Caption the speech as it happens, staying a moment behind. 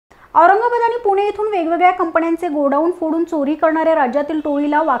औरंगाबाद आणि पुणे येथून वेगवेगळ्या कंपन्यांचे गोडाऊन फोडून चोरी करणाऱ्या राज्यातील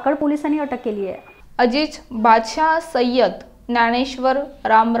टोळीला वाकड पोलिसांनी अटक केली आहे। अजीज बादशाह, सय्यद ज्ञानेश्वर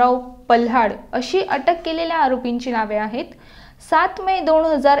रामराव पल्हाड अशी अटक केलेल्या आरोपींची नावे आहेत। 7 मे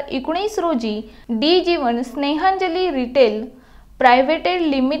 2019 रोजी जीवन स्नेहांजली रिटेल प्रायव्हेटेड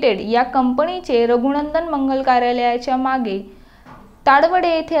लिमिटेड या कंपनीचे रघुनंदन मंगल कार्यालयाच्या मागे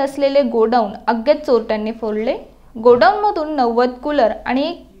ताडवडे येथे असलेले गोडाऊन अज्ञात चोरट्यांनी फोडले। गोडाऊनमधून 90 कूलर आणि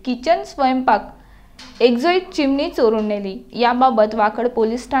एक किचन स्वयंपाक एक्झॉस्ट चिमणी चोरून नेली। याबाबत वाकड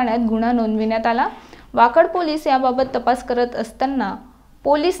पोलीस ठाण्यात गुन्हा नोंदविण्यात आला। वाकड पोलीस याबाबत तपास करत असताना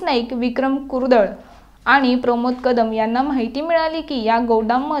पोलीस नाईक विक्रम कुर्दळ आणि प्रमोद कदम यांना माहिती मिळाली की या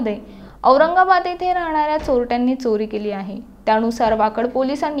गोडाऊनमध्ये औरंगाबाद येथे राहणाऱ्या चोरट्यांनी चोरी केली आहे। त्यानुसार वाकड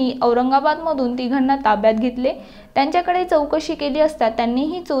पोलिसांनी औरंगाबादमधून तिघांना ताब्यात घेतले। त्यांच्याकडे चौकशी केली असता त्यांनी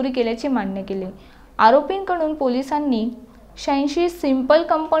ही चोरी केल्याचे मान्य केले। आरोपींकडून पोलिसांनी 86 सिंपल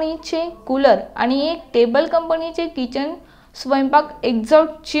कंपनीचे कूलर आणि एक टेबल कंपनीचे किचन स्वयंपाक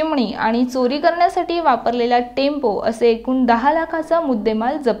एक्झॉस्ट चिमणी आणि चोरी करण्यासाठी वापरलेला टेम्पो असे एकूण 10 लाखाचा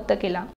मुद्देमाल जप्त केला।